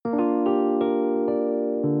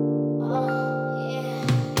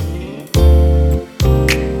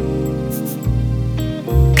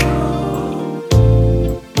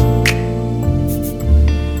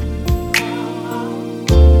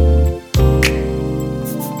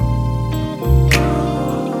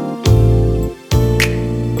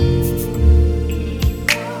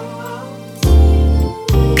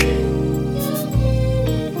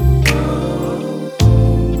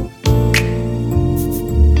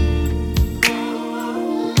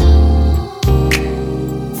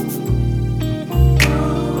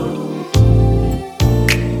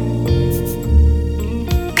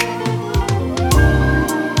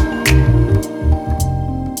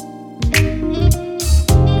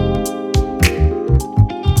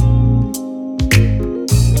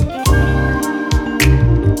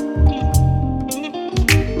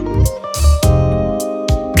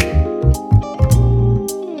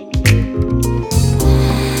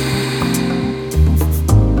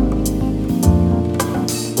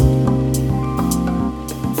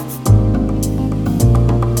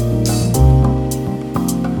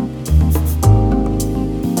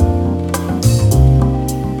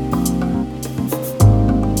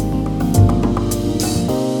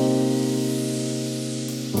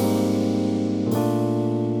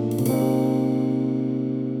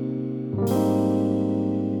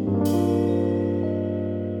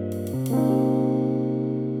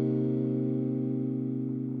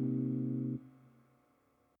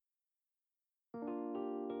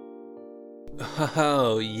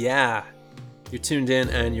Oh, yeah. You're tuned in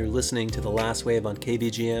and you're listening to The Last Wave on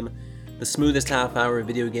KBGM, the smoothest half-hour of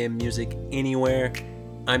video game music anywhere.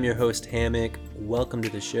 I'm your host, Hammock. Welcome to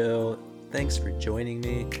the show. Thanks for joining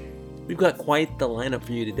me. We've got quite the lineup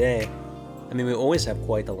for you today. I mean, we always have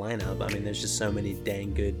quite the lineup. I mean, there's just so many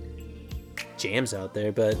dang good jams out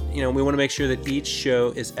there. But, we want to make sure that each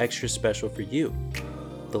show is extra special for you,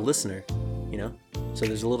 the listener, So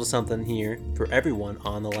there's a little something here for everyone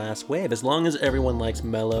on The Last Wave, as long as everyone likes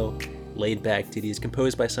mellow, laid-back ditties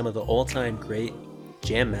composed by some of the all-time great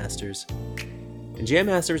jam masters. And Jam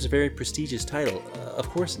Master is a very prestigious title. Of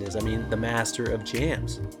course it is. I mean, the master of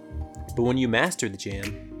jams. But when you master the jam,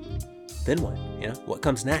 then what? What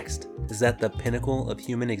comes next? Is that the pinnacle of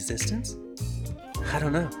human existence? I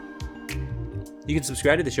don't know. You can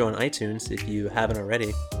subscribe to the show on iTunes if you haven't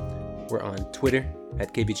already. We're on Twitter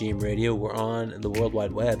at KBGM Radio. We're on the World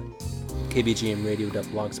Wide Web,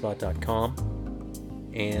 kbgmradio.blogspot.com.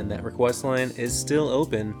 And that request line is still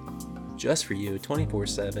open just for you,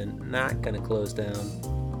 24/7. Not going to close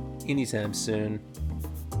down anytime soon.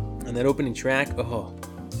 And that opening track, oh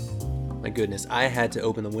my goodness, I had to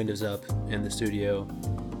open the windows up in the studio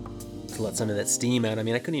to let some of that steam out. I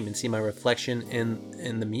mean, I couldn't even see my reflection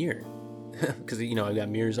in the mirror because, I've got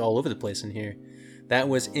mirrors all over the place in here. That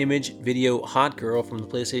was Image Video Hot Girl from the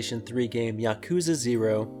PlayStation 3 game Yakuza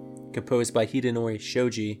 0, composed by Hidenori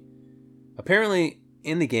Shoji. Apparently,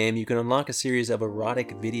 in the game, you can unlock a series of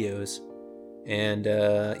erotic videos. And,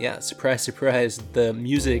 surprise, surprise, the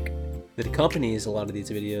music that accompanies a lot of these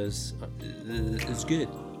videos is good.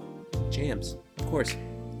 Jams, of course,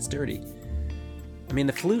 it's dirty. I mean,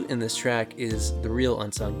 the flute in this track is the real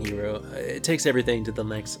unsung hero. It takes everything to the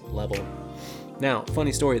next level. Now,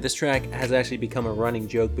 funny story, this track has actually become a running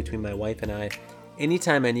joke between my wife and I.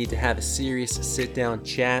 Anytime I need to have a serious sit-down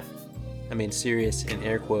chat, I mean serious in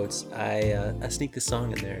air quotes, I sneak the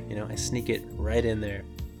song in there, I sneak it right in there.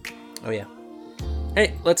 Oh yeah.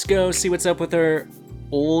 Hey, let's go see what's up with our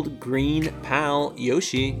old green pal,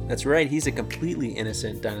 Yoshi. That's right, he's a completely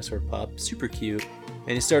innocent dinosaur pup, super cute,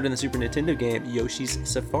 and he starred in the Super Nintendo game Yoshi's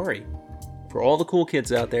Safari, for all the cool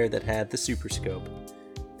kids out there that had the Super Scope.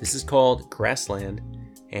 This is called Grassland,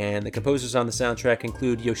 and the composers on the soundtrack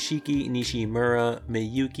include Yoshiki Nishimura,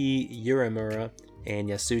 Miyuki Uemura, and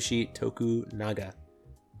Yasushi Tokunaga.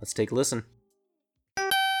 Let's take a listen.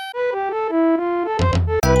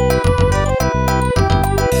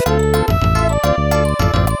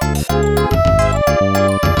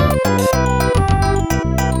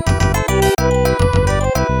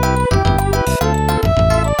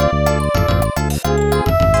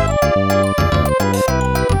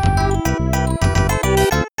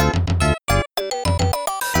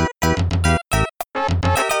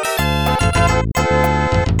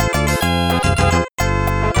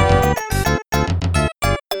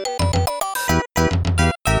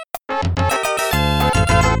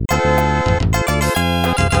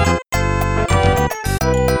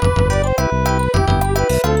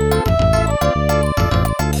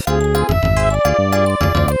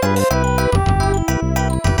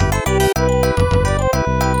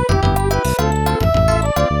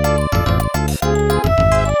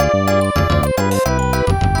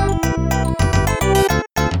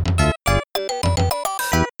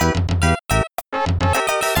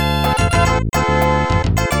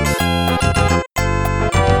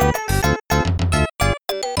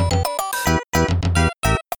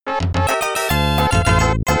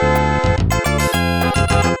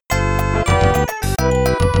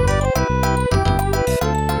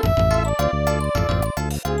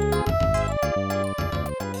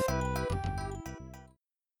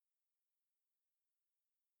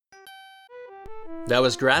 That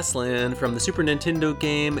was Grassland from the Super Nintendo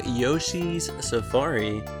game Yoshi's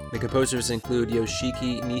Safari. The composers include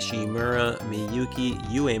Yoshiki Nishimura, Miyuki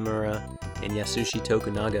Uemura, and Yasushi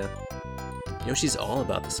Tokunaga. Yoshi's all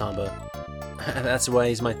about the samba. That's why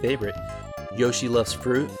he's my favorite. Yoshi loves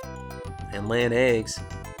fruit and laying eggs,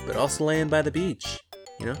 but also laying by the beach,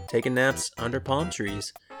 taking naps under palm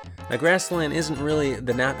trees. Now, Grassland isn't really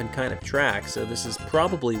the napping kind of track, so this is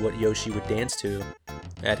probably what Yoshi would dance to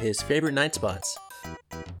at his favorite night spots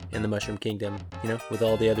in the Mushroom Kingdom, with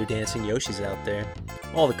all the other dancing Yoshis out there.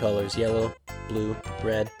 All the colors, yellow, blue,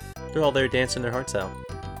 red, they're all there dancing their hearts out.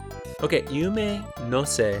 Okay, Yume no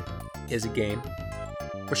Se is a game,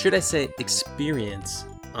 or should I say experience,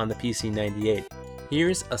 on the PC-98.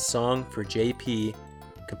 Here's a song for JP,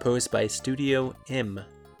 composed by Studio M.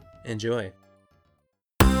 Enjoy.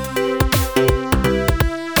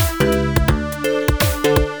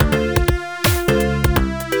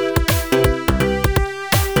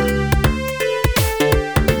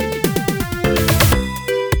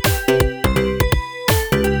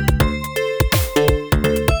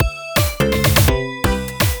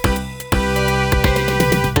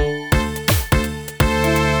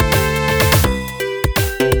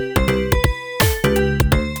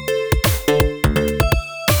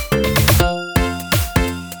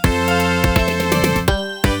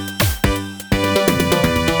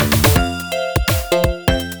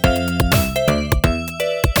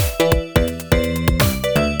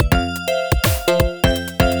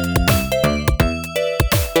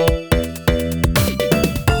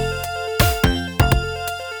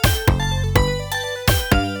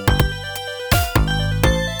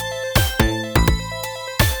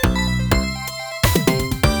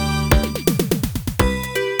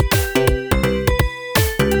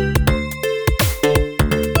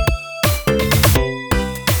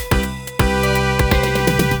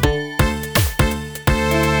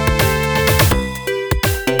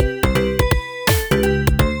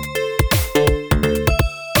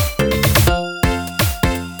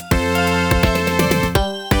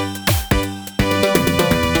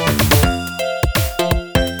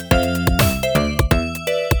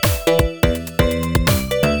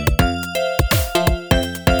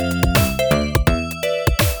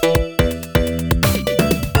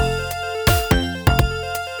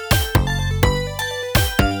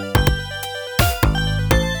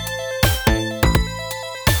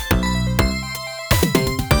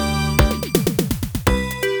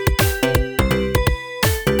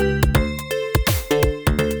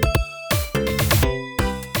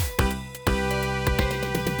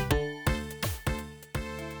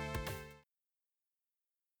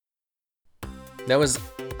 That was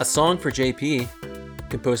a song for JP,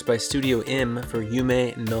 composed by Studio M for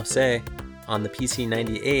Yume no Se on the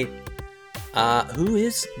PC-98. Who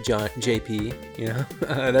is JP? You know,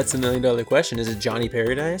 that's the $1,000,000 question. Is it Johnny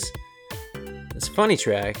Paradise? It's a funny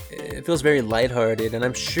track. It feels very lighthearted, and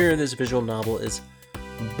I'm sure this visual novel is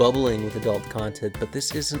bubbling with adult content, but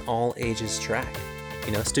this is an all ages track.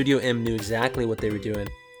 You know, Studio M knew exactly what they were doing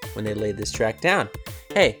when they laid this track down.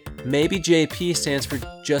 Hey, maybe JP stands for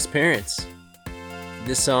Just Parents.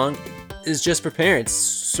 This song is just for parents.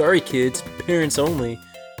 Sorry kids, parents only.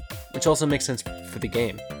 Which also makes sense for the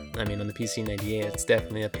game. I mean, on the PC-98, it's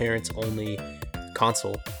definitely a parents only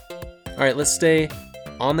console. Alright, let's stay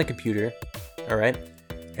on the computer, alright,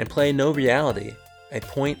 and play No Reality, a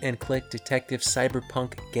point-and-click detective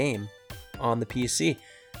cyberpunk game on the PC.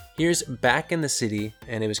 Here's Back in the City,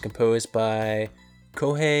 and it was composed by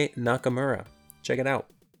Kohei Nakamura. Check it out.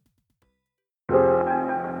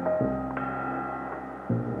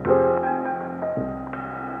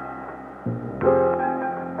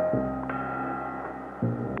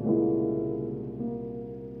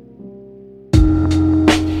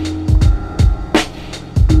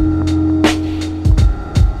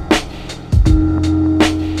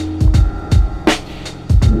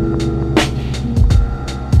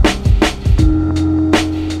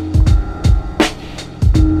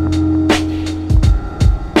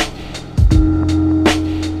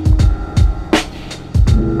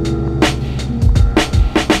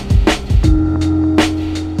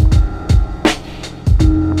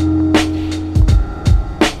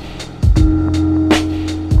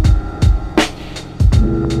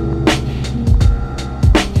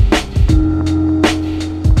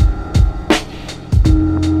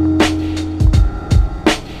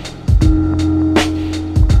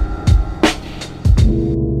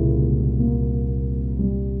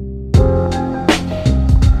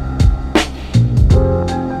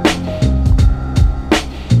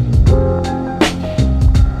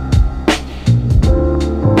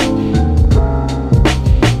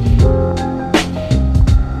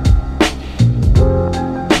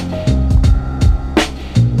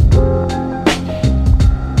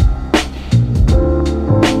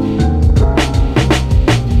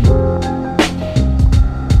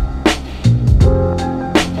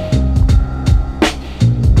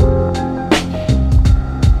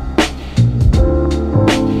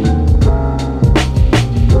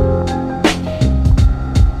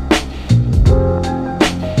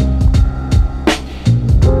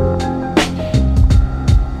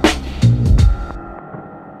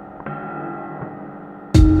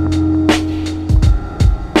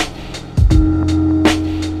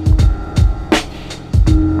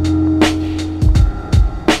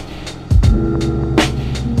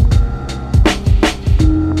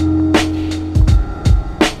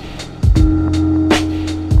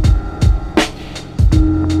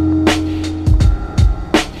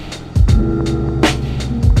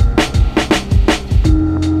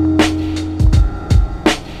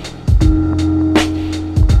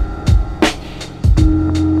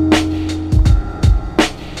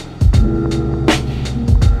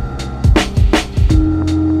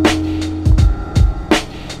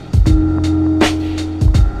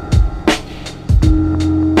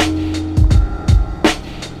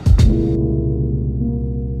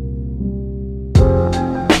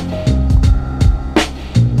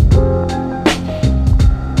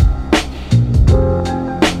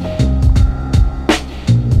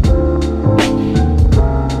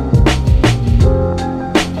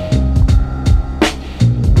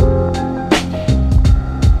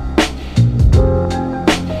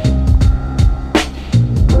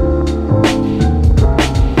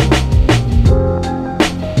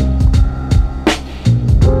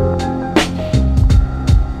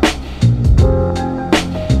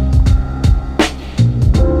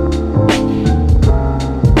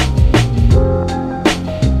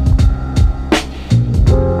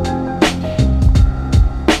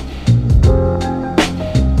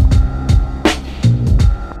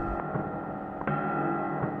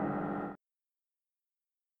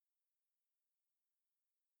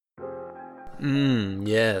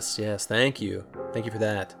 Yes, thank you. Thank you for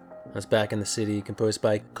that. I was Back in the City, composed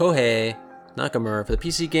by Kohei Nakamura for the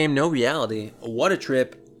PC game No Reality. What a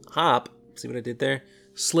trip. Hop. See what I did there?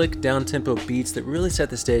 Slick, down-tempo beats that really set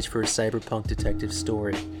the stage for a cyberpunk detective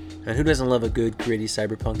story. And who doesn't love a good, gritty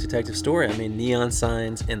cyberpunk detective story? I mean, neon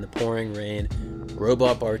signs in the pouring rain,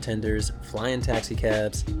 robot bartenders, flying taxi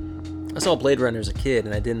cabs. I saw Blade Runner as a kid,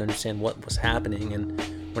 and I didn't understand what was happening, and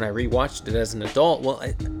when I rewatched it as an adult, well,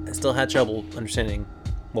 I still had trouble understanding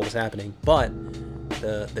what was happening, but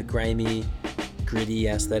the grimy, gritty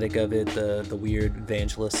aesthetic of it, the weird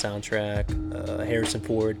Vangelis soundtrack, Harrison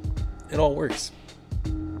Ford, it all works.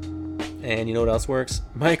 And you know what else works?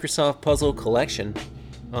 Microsoft Puzzle Collection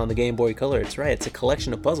on the Game Boy Color. It's right, it's a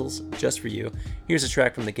collection of puzzles just for you. Here's a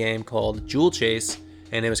track from the game called Jewel Chase,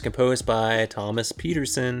 and it was composed by Thomas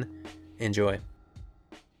Peterson. Enjoy.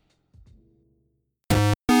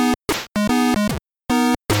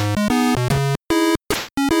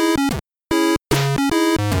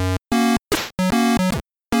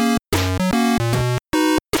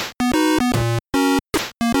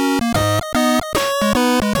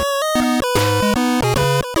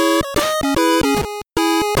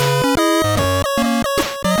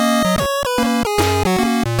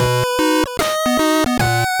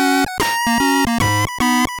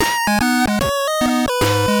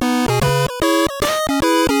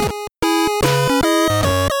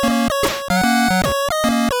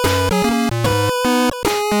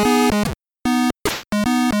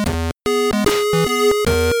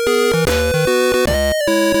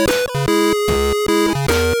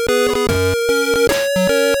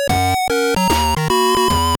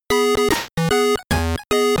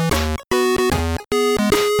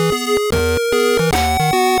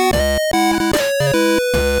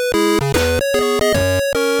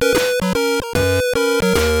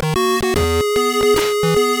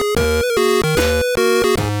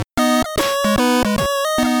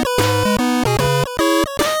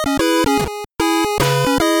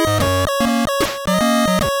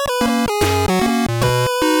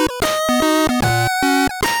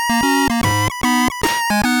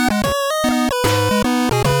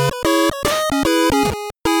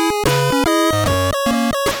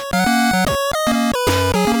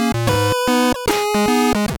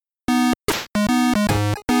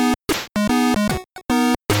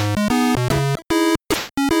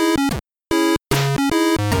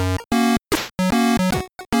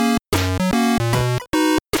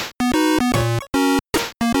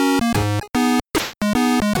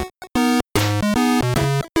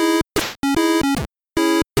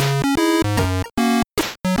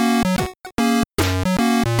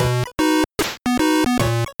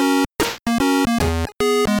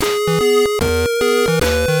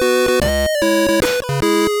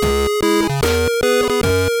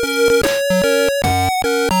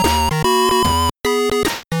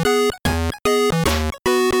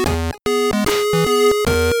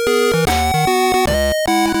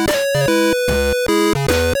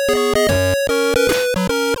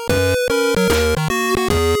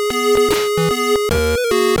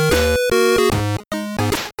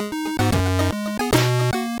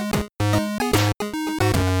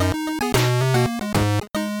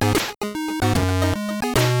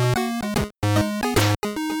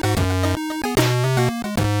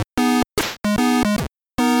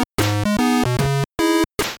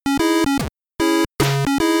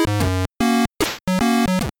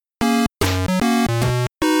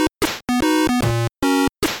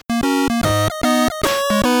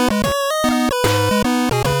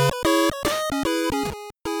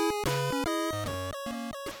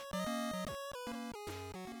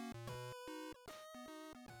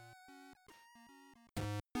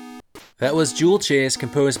 That was Jewel Chase,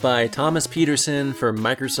 composed by Thomas Peterson for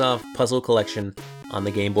Microsoft Puzzle Collection on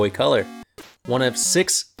the Game Boy Color. One of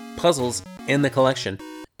 6 puzzles in the collection.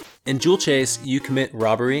 In Jewel Chase, you commit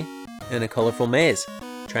robbery in a colorful maze,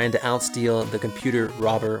 trying to outsteal the computer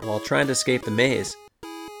robber while trying to escape the maze.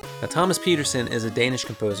 Now, Thomas Peterson is a Danish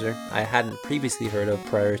composer I hadn't previously heard of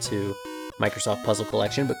prior to Microsoft Puzzle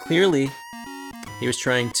Collection, but clearly he was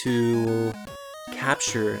trying to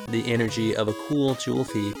capture the energy of a cool jewel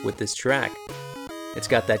thief with this track. It's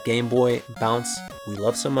got that Game Boy bounce we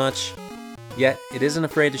love so much, yet it isn't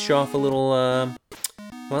afraid to show off a little,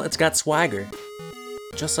 well, it's got swagger.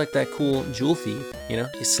 Just like that cool jewel thief, you know?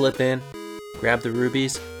 You slip in, grab the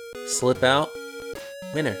rubies, slip out,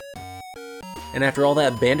 winner. And after all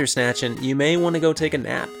that bandersnatching, you may want to go take a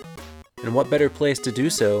nap. And what better place to do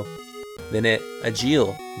so than at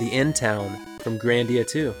Ajeal, the Inn Town from Grandia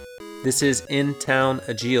 2. This is Inn Town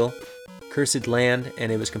Ajeal, Cursed Land,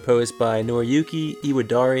 and it was composed by Noriyuki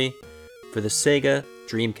Iwadari for the Sega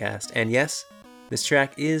Dreamcast. And yes, this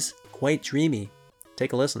track is quite dreamy.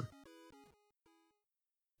 Take a listen.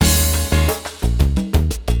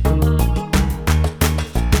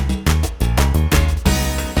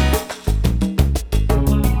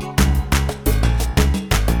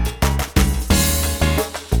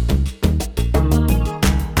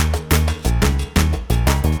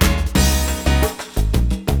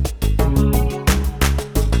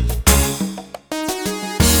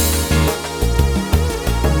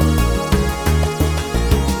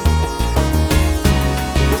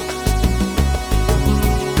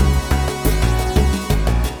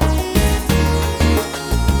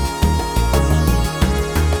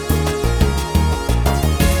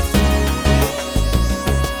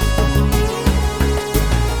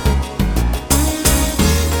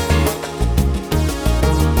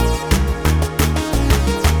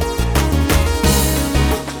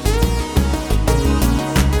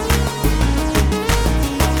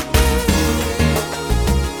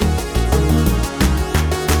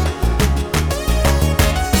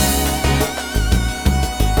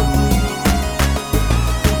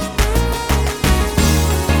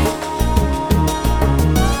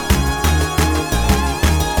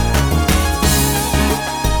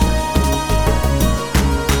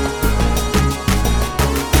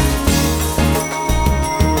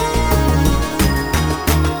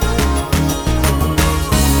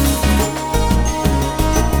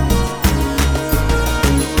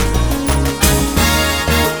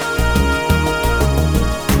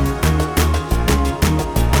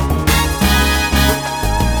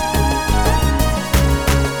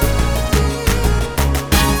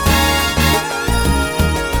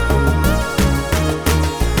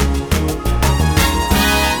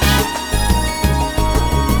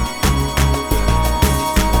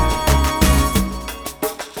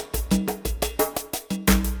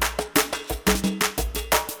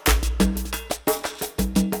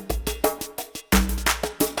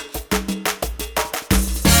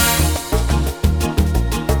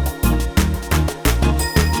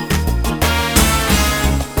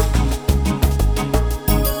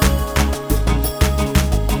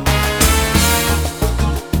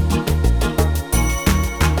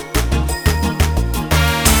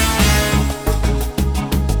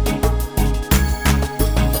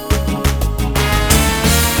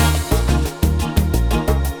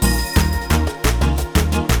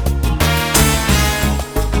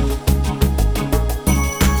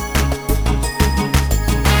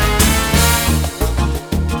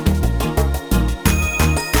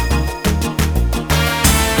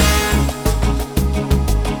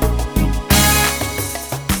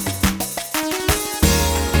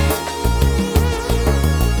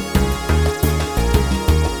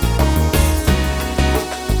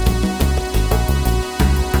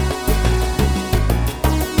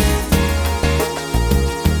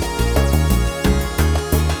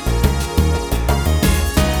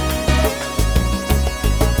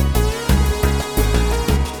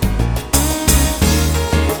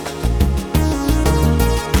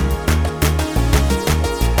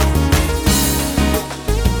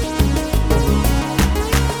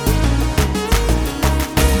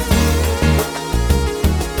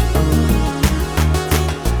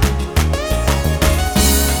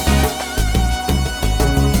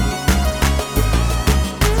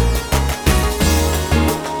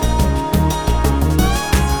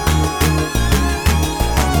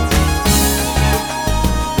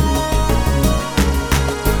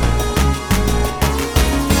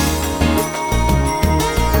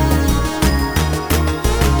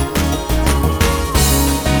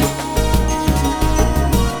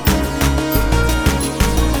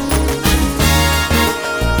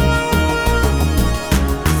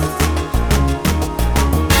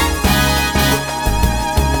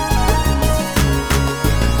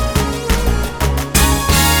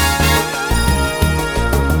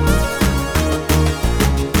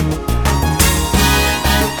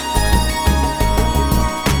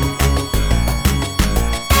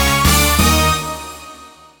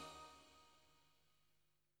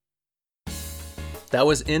 That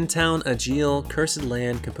was In Town Agile Cursed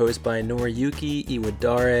Land, composed by Noriyuki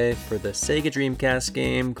Iwadare for the Sega Dreamcast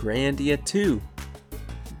game Grandia 2.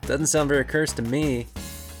 Doesn't sound very cursed to me.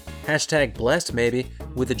 Hashtag blessed, maybe,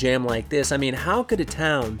 with a jam like this. I mean, how could a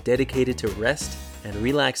town dedicated to rest and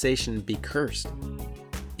relaxation be cursed?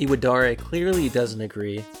 Iwadare clearly doesn't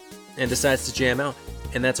agree and decides to jam out,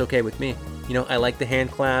 and that's okay with me. You know, I like the hand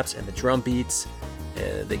claps and the drum beats.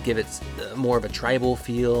 They give it more of a tribal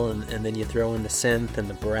feel, and then you throw in the synth and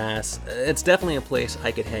the brass. It's definitely a place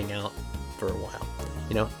I could hang out for a while.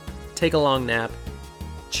 You know, take a long nap,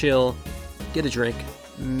 chill, get a drink,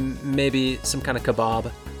 maybe some kind of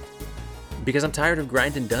kebab. Because I'm tired of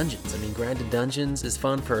grinding dungeons. I mean, grinding dungeons is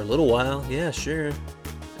fun for a little while, yeah, sure.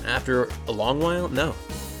 After a long while, no,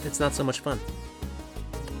 it's not so much fun.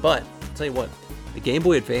 But, I'll tell you what, the Game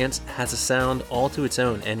Boy Advance has a sound all to its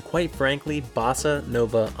own, and quite frankly, Bossa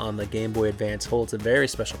Nova on the Game Boy Advance holds a very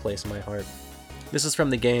special place in my heart. This is from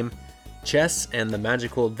the game Chess and the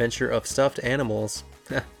Magical Adventure of Stuffed Animals.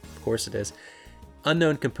 Of course it is.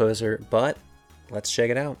 Unknown composer, but let's check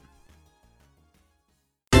it out.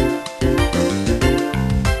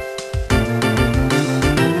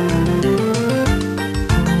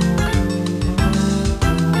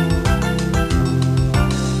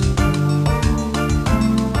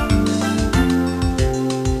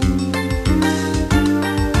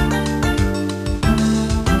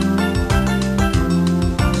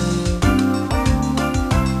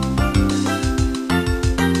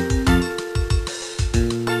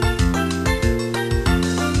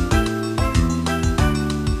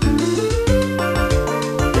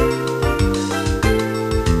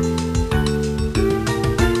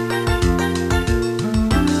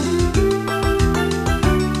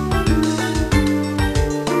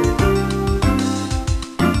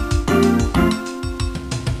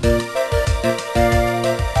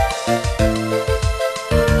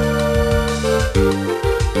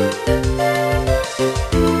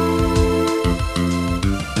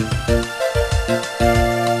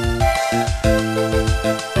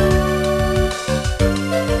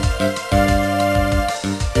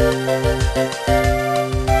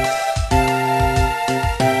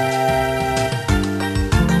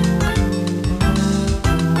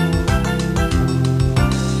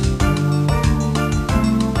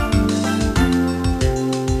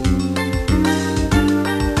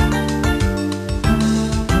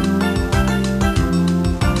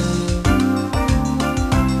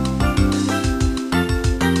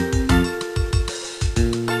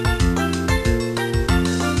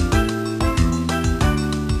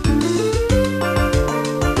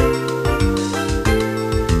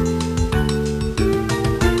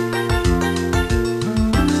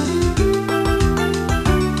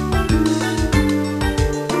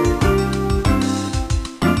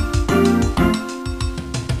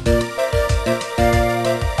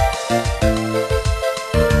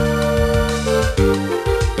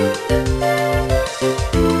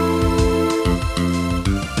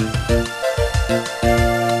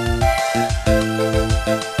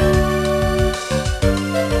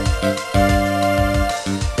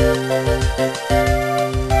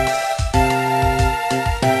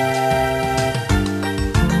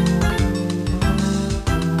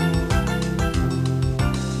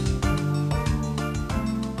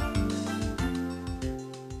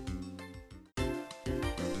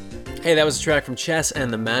 Hey, that was a track from Chess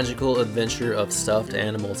and the Magical Adventure of Stuffed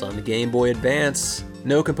Animals on the Game Boy Advance.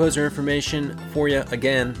 No composer information for you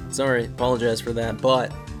again. Sorry, apologize for that,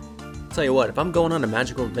 but I'll tell you what, if I'm going on a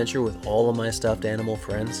magical adventure with all of my stuffed animal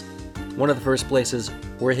friends, one of the first places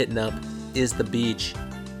we're hitting up is the beach.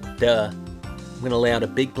 Duh. I'm gonna lay out a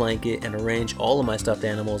big blanket and arrange all of my stuffed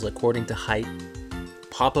animals according to height,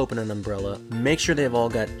 pop open an umbrella, make sure they've all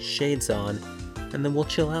got shades on, and then we'll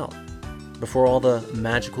chill out before all the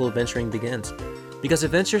magical adventuring begins. Because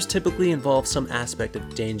adventures typically involve some aspect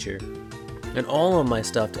of danger. And all of my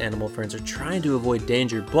stuffed animal friends are trying to avoid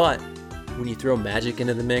danger, but when you throw magic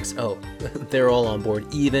into the mix, oh, they're all on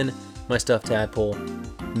board. Even my stuffed tadpole,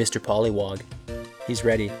 Mr. Pollywog. He's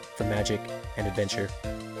ready for magic and adventure.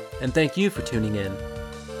 And thank you for tuning in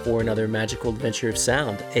for another magical adventure of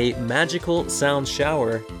sound. A magical sound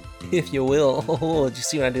shower, if you will. Oh, did you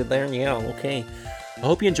see what I did there? Yeah, okay. I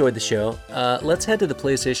hope you enjoyed the show. Let's head to the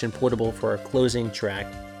PlayStation Portable for our closing track.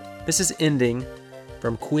 This is Ending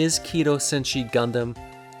from Quiz Keto Senshi Gundam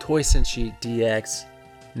Toy Senshi DX.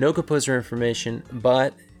 No composer information,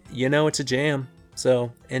 but you know it's a jam,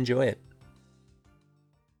 so enjoy it.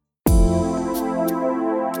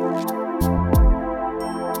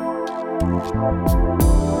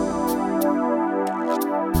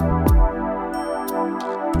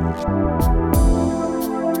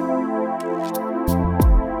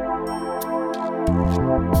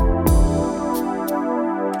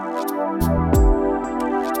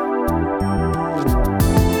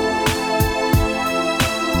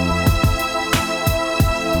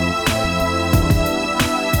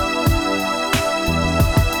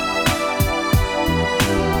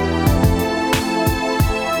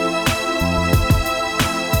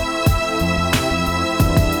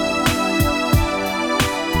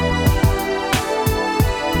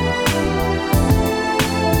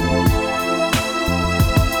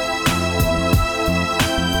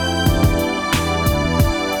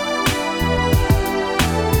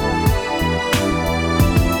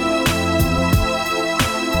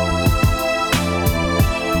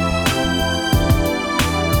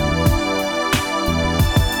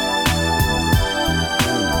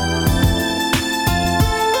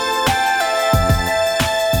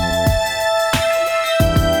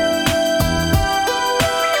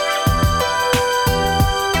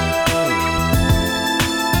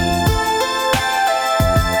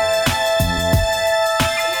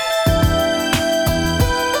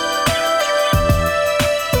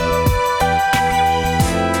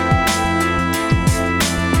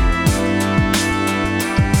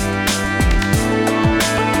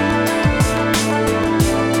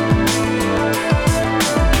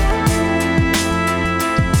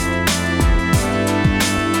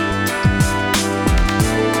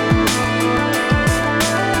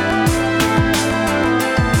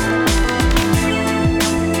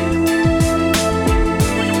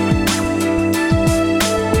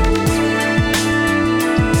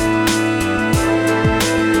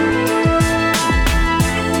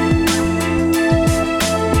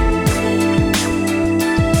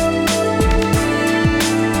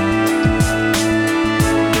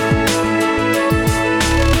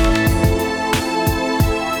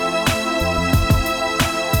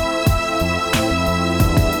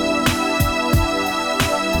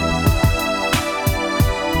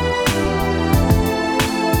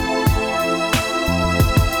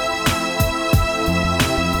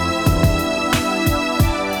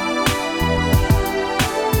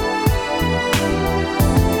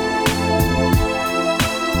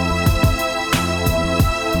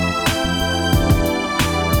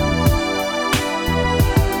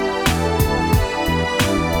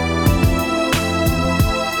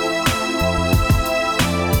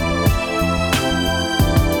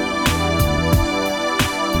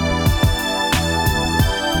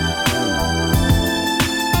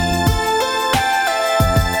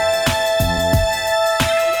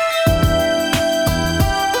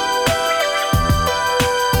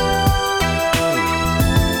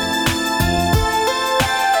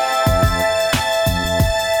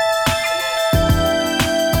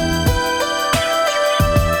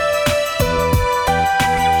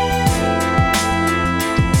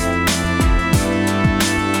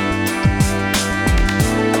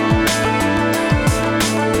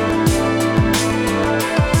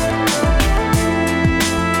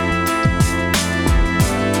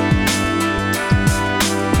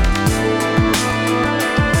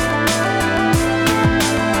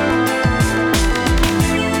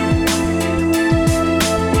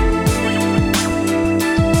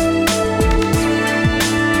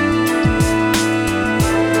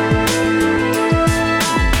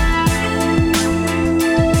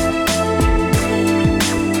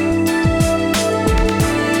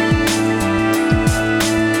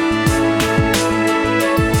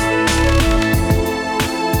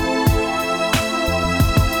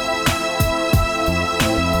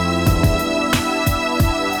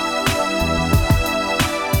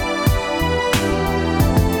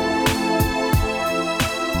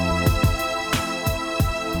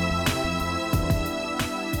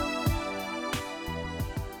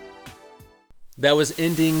 That was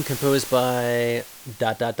Ending, composed by ...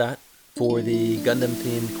 for the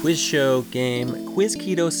Gundam-themed quiz show game Quiz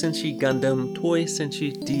Keto Senshi Gundam Toy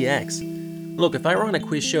Senshi DX. Look, if I were on a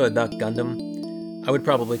quiz show about Gundam, I would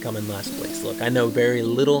probably come in last place. Look, I know very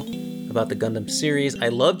little about the Gundam series. I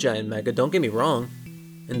love Giant Mega, don't get me wrong,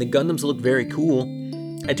 and the Gundams look very cool.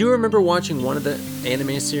 I do remember watching one of the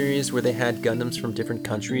anime series where they had Gundams from different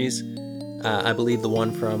countries. I believe the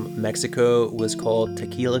one from Mexico was called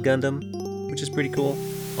Tequila Gundam, which is pretty cool.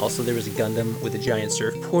 Also, there was a Gundam with a giant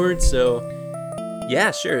surfboard, so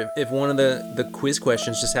yeah, sure. If one of the quiz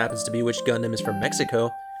questions just happens to be which Gundam is from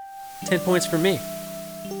Mexico, 10 points for me.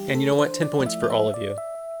 And you know what? 10 points for all of you.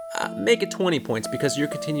 Make it 20 points because your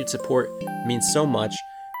continued support means so much.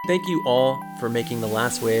 Thank you all for making The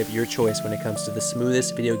Last Wave your choice when it comes to the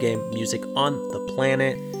smoothest video game music on the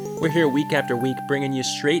planet. We're here week after week bringing you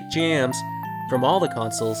straight jams from all the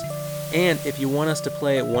consoles. And if you want us to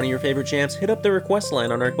play one of your favorite jams, hit up the request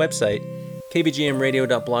line on our website,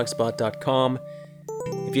 kvgmradio.blogspot.com.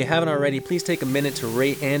 If you haven't already, please take a minute to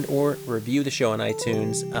rate and or review the show on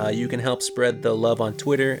iTunes. You can help spread the love on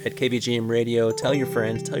Twitter at kvgmradio. Tell your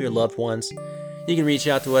friends, tell your loved ones. You can reach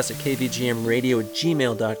out to us at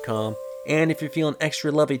kvgmradio@gmail.com. And if you're feeling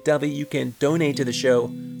extra lovey-dovey, you can donate to the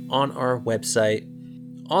show on our website.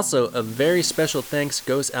 Also, a very special thanks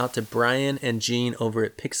goes out to Brian and Gene over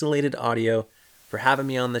at Pixelated Audio for having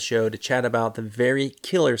me on the show to chat about the very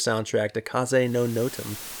killer soundtrack to Kaze no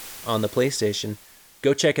Notum on the PlayStation.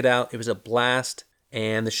 Go check it out. It was a blast,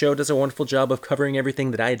 and the show does a wonderful job of covering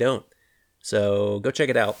everything that I don't. So go check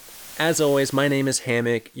it out. As always, my name is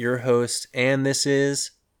Hammock, your host, and this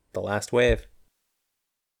is The Last Wave.